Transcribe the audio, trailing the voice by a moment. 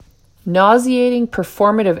nauseating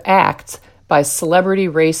performative acts by celebrity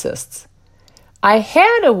racists. I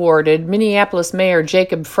had awarded Minneapolis Mayor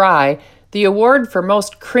Jacob Frey the award for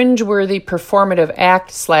most cringeworthy performative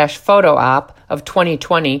act/photo op of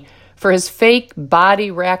 2020 for his fake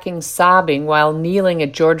body-racking sobbing while kneeling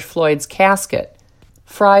at George Floyd's casket.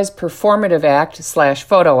 Frey's performative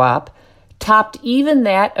act/photo op topped even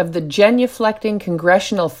that of the genuflecting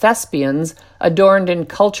congressional thespians adorned in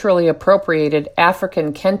culturally appropriated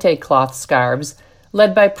African kente cloth scarves,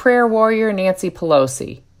 led by prayer warrior Nancy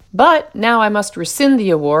Pelosi. But now I must rescind the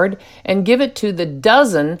award and give it to the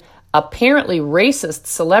dozen apparently racist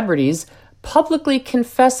celebrities publicly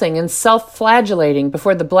confessing and self-flagellating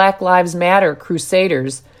before the Black Lives Matter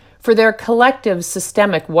crusaders for their collective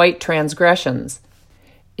systemic white transgressions.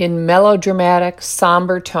 In melodramatic,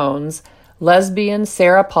 somber tones, lesbian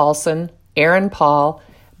Sarah Paulson, Aaron Paul,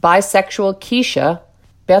 bisexual Keisha,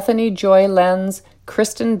 Bethany Joy Lenz,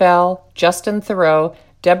 Kristen Bell, Justin Theroux,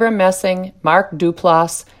 Deborah Messing, Mark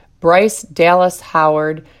Duplass, Bryce Dallas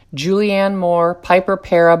Howard, Julianne Moore, Piper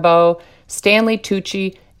Perabo, Stanley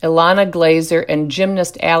Tucci, Ilana Glazer, and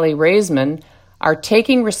gymnast Aly Raisman are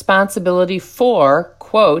taking responsibility for,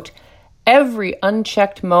 quote, every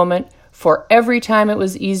unchecked moment, for every time it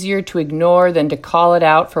was easier to ignore than to call it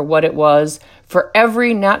out for what it was, for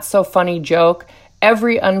every not-so-funny joke,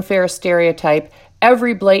 every unfair stereotype,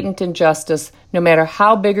 every blatant injustice, no matter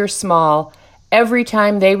how big or small, every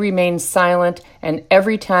time they remained silent, and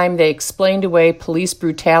every time they explained away police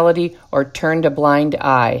brutality or turned a blind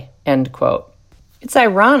eye, end quote. It's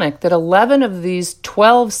ironic that 11 of these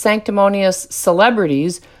 12 sanctimonious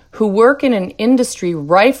celebrities who work in an industry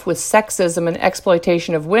rife with sexism and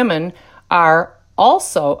exploitation of women are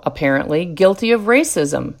also apparently guilty of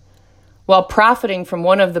racism. While profiting from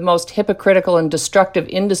one of the most hypocritical and destructive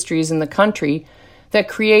industries in the country that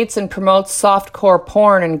creates and promotes softcore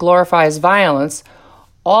porn and glorifies violence,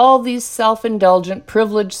 all these self-indulgent,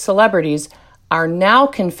 privileged celebrities are now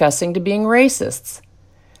confessing to being racists.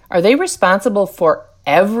 Are they responsible for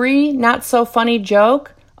every not-so-funny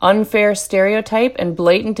joke, unfair stereotype, and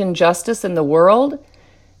blatant injustice in the world?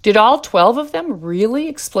 Did all 12 of them really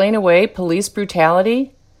explain away police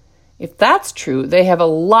brutality? If that's true, they have a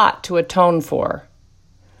lot to atone for.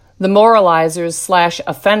 The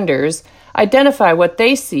moralizers/offenders identify what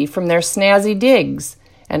they see from their snazzy digs,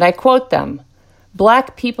 and I quote them,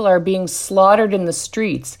 "Black people are being slaughtered in the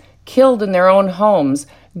streets, killed in their own homes.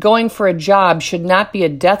 Going for a job should not be a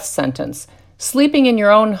death sentence. Sleeping in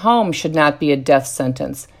your own home should not be a death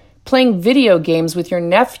sentence. Playing video games with your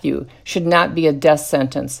nephew should not be a death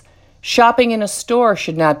sentence. Shopping in a store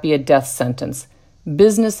should not be a death sentence.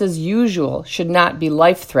 Business as usual should not be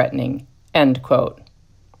life-threatening." End quote.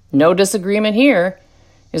 No disagreement here.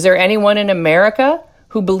 Is there anyone in America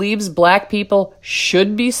who believes black people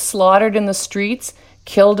should be slaughtered in the streets,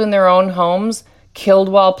 killed in their own homes, killed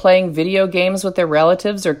while playing video games with their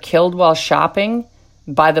relatives, or killed while shopping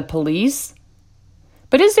by the police?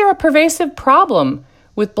 But is there a pervasive problem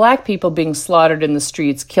with black people being slaughtered in the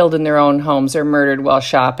streets, killed in their own homes, or murdered while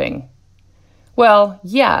shopping? Well,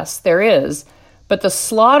 yes, there is, but the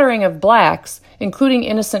slaughtering of blacks, including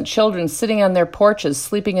innocent children sitting on their porches,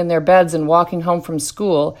 sleeping in their beds, and walking home from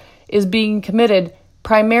school, is being committed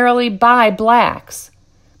primarily by blacks,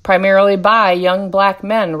 primarily by young black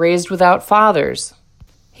men raised without fathers.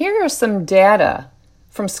 Here are some data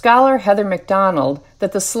from scholar Heather McDonald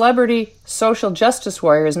that the celebrity social justice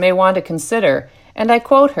warriors may want to consider, and I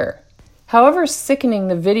quote her, "However sickening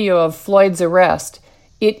the video of Floyd's arrest,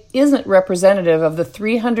 it isn't representative of the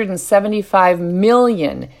 375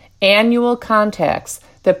 million annual contacts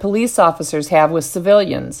that police officers have with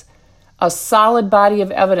civilians. A solid body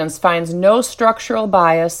of evidence finds no structural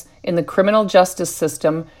bias in the criminal justice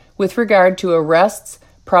system with regard to arrests,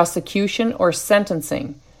 prosecution, or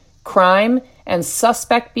sentencing. Crime and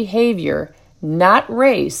suspect behavior, not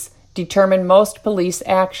race, determine most police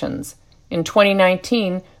actions. In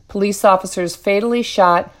 2019, police officers fatally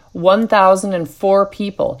shot 1,004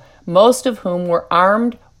 people, most of whom were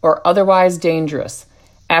armed or otherwise dangerous.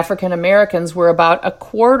 African Americans were about a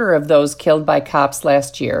quarter of those killed by cops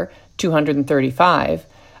last year, 235,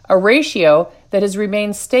 a ratio that has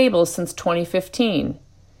remained stable since 2015.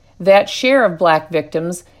 That share of black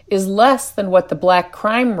victims is less than what the black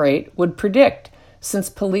crime rate would predict, since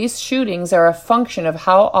police shootings are a function of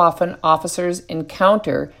how often officers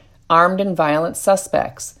encounter armed and violent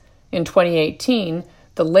suspects. In 2018,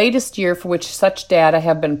 the latest year for which such data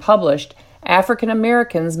have been published, African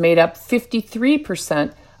Americans made up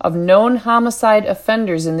 53% of known homicide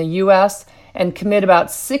offenders in the U.S. and commit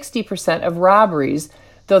about 60% of robberies,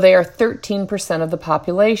 though they are 13% of the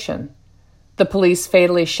population. The police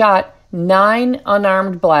fatally shot 9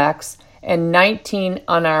 unarmed blacks and 19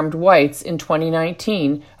 unarmed whites in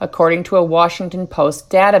 2019, according to a Washington Post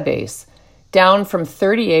database, down from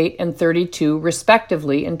 38 and 32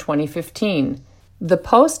 respectively in 2015. The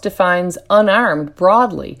Post defines unarmed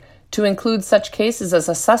broadly to include such cases as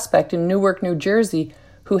a suspect in Newark, New Jersey,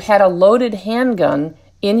 who had a loaded handgun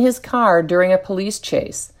in his car during a police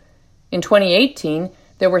chase. In 2018,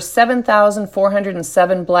 there were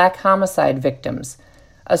 7,407 black homicide victims.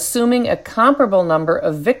 Assuming a comparable number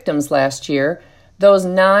of victims last year, those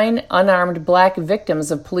 9 unarmed black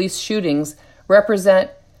victims of police shootings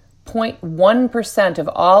represent 0.1% of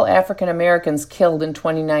all African Americans killed in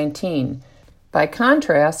 2019. By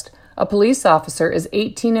contrast, a police officer is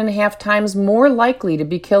 18.5 times more likely to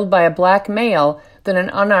be killed by a black male than an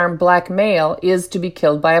unarmed black male is to be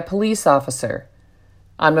killed by a police officer.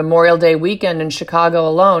 On Memorial Day weekend in Chicago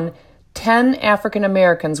alone, 10 African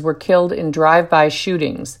Americans were killed in drive-by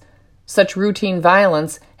shootings. Such routine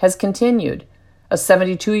violence has continued. A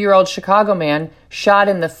 72-year-old Chicago man shot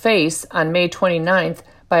in the face on May 29th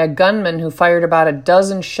by a gunman who fired about a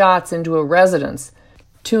dozen shots into a residence.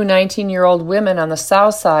 2 19-year-old women on the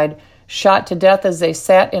South Side shot to death as they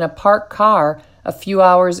sat in a parked car a few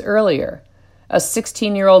hours earlier. A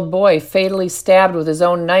 16-year-old boy fatally stabbed with his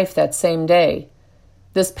own knife that same day.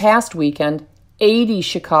 This past weekend, 80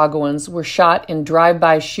 Chicagoans were shot in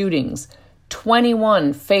drive-by shootings,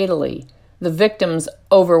 21 fatally, the victims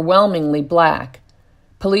overwhelmingly black.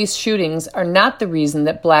 Police shootings are not the reason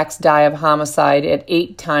that blacks die of homicide at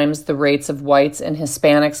 8 times the rates of whites and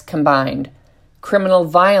Hispanics combined. Criminal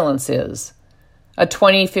violence is. A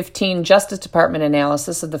 2015 Justice Department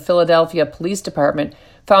analysis of the Philadelphia Police Department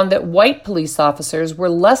found that white police officers were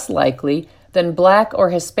less likely than black or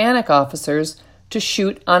Hispanic officers to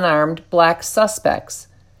shoot unarmed black suspects.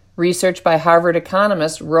 Research by Harvard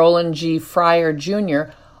economist Roland G. Fryer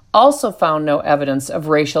Jr. also found no evidence of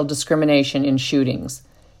racial discrimination in shootings.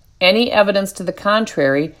 Any evidence to the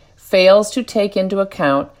contrary fails to take into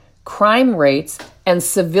account crime rates and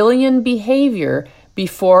civilian behavior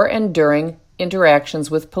before and during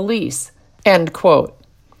interactions with police." End quote.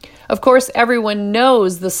 Of course, everyone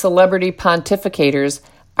knows the celebrity pontificators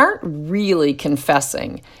aren't really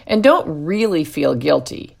confessing and don't really feel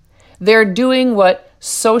guilty. They're doing what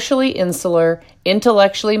socially insular,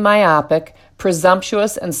 intellectually myopic,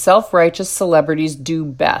 presumptuous, and self-righteous celebrities do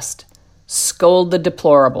best: scold the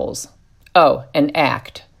deplorables. Oh, and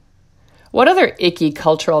act. What other icky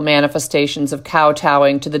cultural manifestations of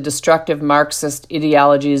kowtowing to the destructive Marxist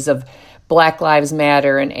ideologies of Black Lives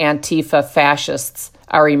Matter and Antifa fascists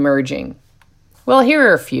are emerging? Well, here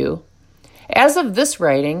are a few. As of this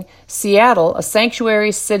writing, Seattle, a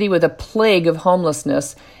sanctuary city with a plague of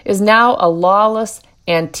homelessness, is now a lawless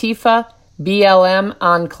Antifa BLM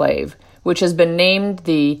enclave, which has been named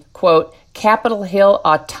the, quote, Capitol Hill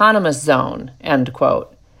Autonomous Zone, end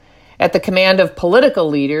quote. At the command of political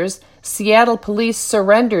leaders, Seattle police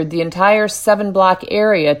surrendered the entire 7-block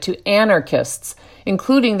area to anarchists,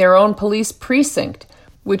 including their own police precinct,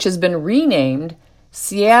 which has been renamed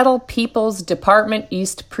Seattle People's Department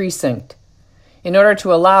East Precinct. In order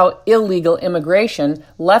to allow illegal immigration,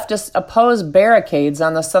 leftists opposed barricades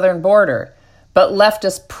on the southern border, but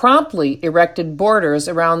leftists promptly erected borders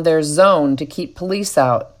around their zone to keep police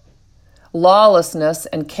out. Lawlessness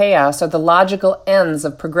and chaos are the logical ends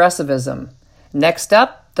of progressivism. Next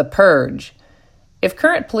up, the purge. If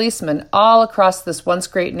current policemen all across this once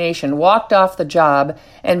great nation walked off the job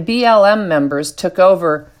and BLM members took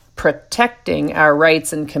over protecting our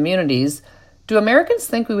rights and communities, do Americans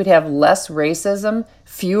think we would have less racism,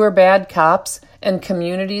 fewer bad cops, and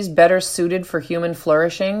communities better suited for human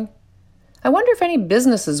flourishing? I wonder if any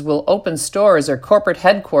businesses will open stores or corporate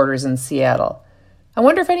headquarters in Seattle. I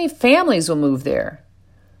wonder if any families will move there.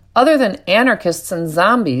 Other than anarchists and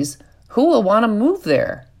zombies, who will want to move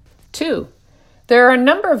there? 2. There are a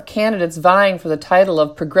number of candidates vying for the title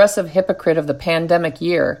of Progressive Hypocrite of the Pandemic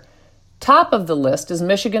Year. Top of the list is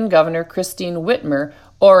Michigan Governor Christine Whitmer,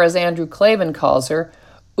 or as Andrew Klavan calls her,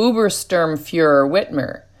 Ubersturmfuhrer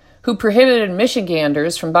Whitmer, who prohibited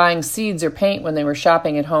Michiganders from buying seeds or paint when they were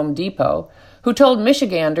shopping at Home Depot, who told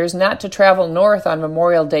Michiganders not to travel north on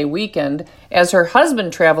Memorial Day weekend, as her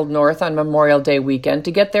husband traveled north on Memorial Day weekend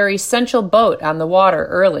to get their essential boat on the water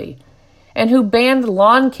early, and who banned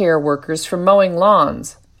lawn care workers from mowing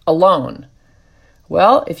lawns, alone.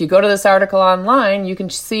 Well, if you go to this article online, you can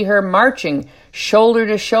see her marching shoulder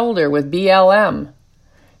to shoulder with BLM.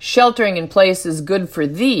 Sheltering in place is good for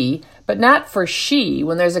thee, but not for she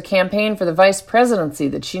when there's a campaign for the vice presidency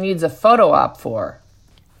that she needs a photo op for.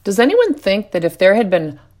 Does anyone think that if there had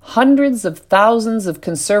been Hundreds of thousands of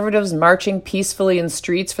conservatives marching peacefully in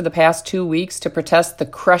streets for the past 2 weeks to protest the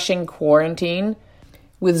crushing quarantine,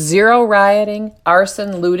 with zero rioting,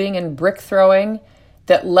 arson, looting, and brick throwing,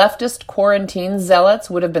 that leftist quarantine zealots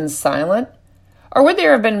would have been silent? Or would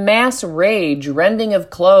there have been mass rage, rending of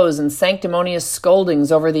clothes, and sanctimonious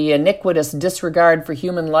scoldings over the iniquitous disregard for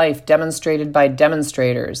human life demonstrated by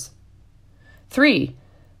demonstrators? 3.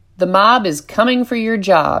 The mob is coming for your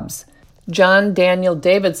jobs. John Daniel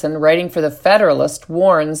Davidson, writing for The Federalist,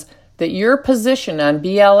 warns that your position on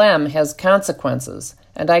BLM has consequences,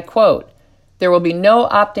 and I quote, "There will be no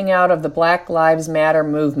opting out of the Black Lives Matter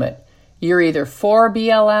movement. You're either for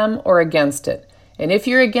BLM or against it, and if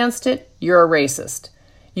you're against it, you're a racist.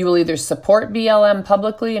 You will either support BLM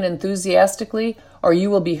publicly and enthusiastically, or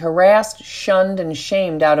you will be harassed, shunned, and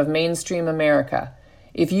shamed out of mainstream America.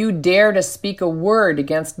 If you dare to speak a word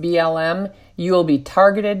against BLM, you will be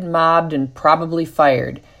targeted, mobbed, and probably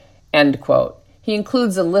fired." End quote. He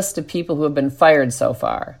includes a list of people who have been fired so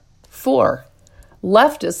far. 4.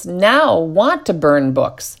 Leftists now want to burn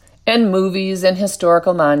books and movies and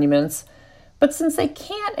historical monuments, but since they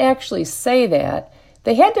can't actually say that,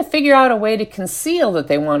 they had to figure out a way to conceal that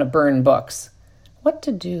they want to burn books. What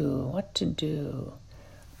to do?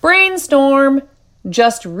 Brainstorm!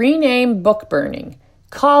 Just rename book burning.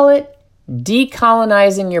 Call it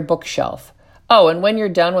decolonizing your bookshelf. Oh, and when you're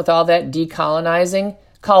done with all that decolonizing,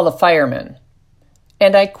 call the firemen.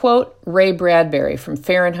 And I quote Ray Bradbury from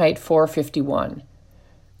Fahrenheit 451.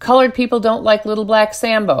 "Colored people don't like Little Black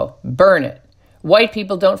Sambo. Burn it. White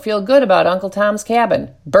people don't feel good about Uncle Tom's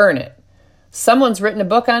Cabin. Burn it. Someone's written a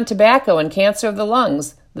book on tobacco and cancer of the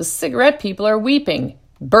lungs. The cigarette people are weeping.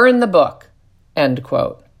 Burn the book." End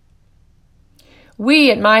quote.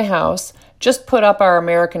 We at my house just put up our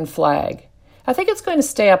American flag. I think it's going to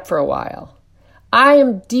stay up for a while. I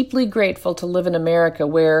am deeply grateful to live in America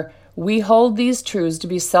where we hold these truths to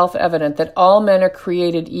be self-evident that all men are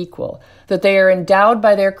created equal, that they are endowed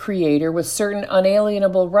by their Creator with certain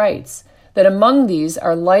unalienable rights, that among these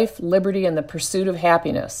are life, liberty, and the pursuit of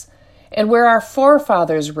happiness, and where our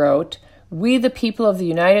forefathers wrote, "We, the people of the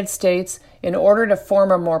United States, in order to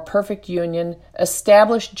form a more perfect union,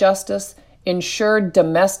 establish justice, ensure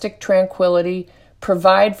domestic tranquility,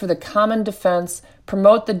 provide for the common defense,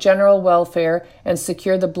 promote the general welfare, and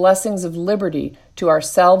secure the blessings of liberty to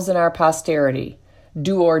ourselves and our posterity.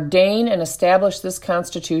 Do ordain and establish this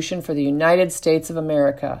Constitution for the United States of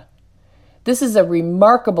America." This is a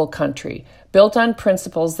remarkable country, built on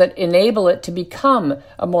principles that enable it to become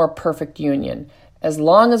a more perfect union, as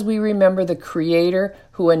long as we remember the Creator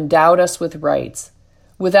who endowed us with rights.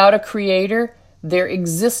 Without a Creator, there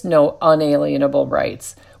exist no unalienable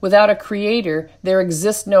rights. Without a Creator, there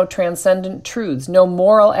exist no transcendent truths, no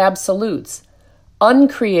moral absolutes.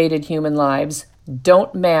 Uncreated human lives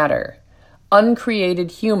don't matter. Uncreated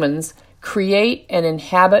humans create and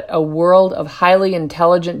inhabit a world of highly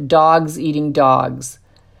intelligent dogs eating dogs.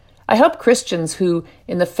 I hope Christians who,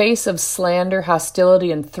 in the face of slander,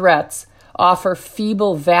 hostility, and threats, offer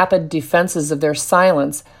feeble, vapid defenses of their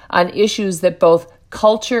silence on issues that both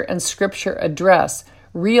culture and Scripture address,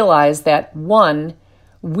 realize that 1.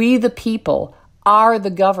 We the people are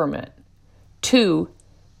the government. 2.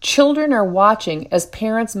 Children are watching as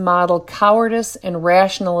parents model cowardice and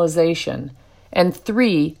rationalization. And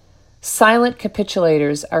 3. Silent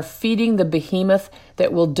capitulators are feeding the behemoth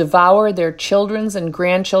that will devour their children's and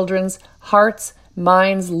grandchildren's hearts,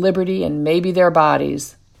 minds, liberty, and maybe their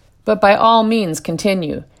bodies. But by all means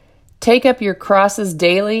continue. Take up your crosses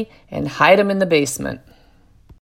daily and hide them in the basement.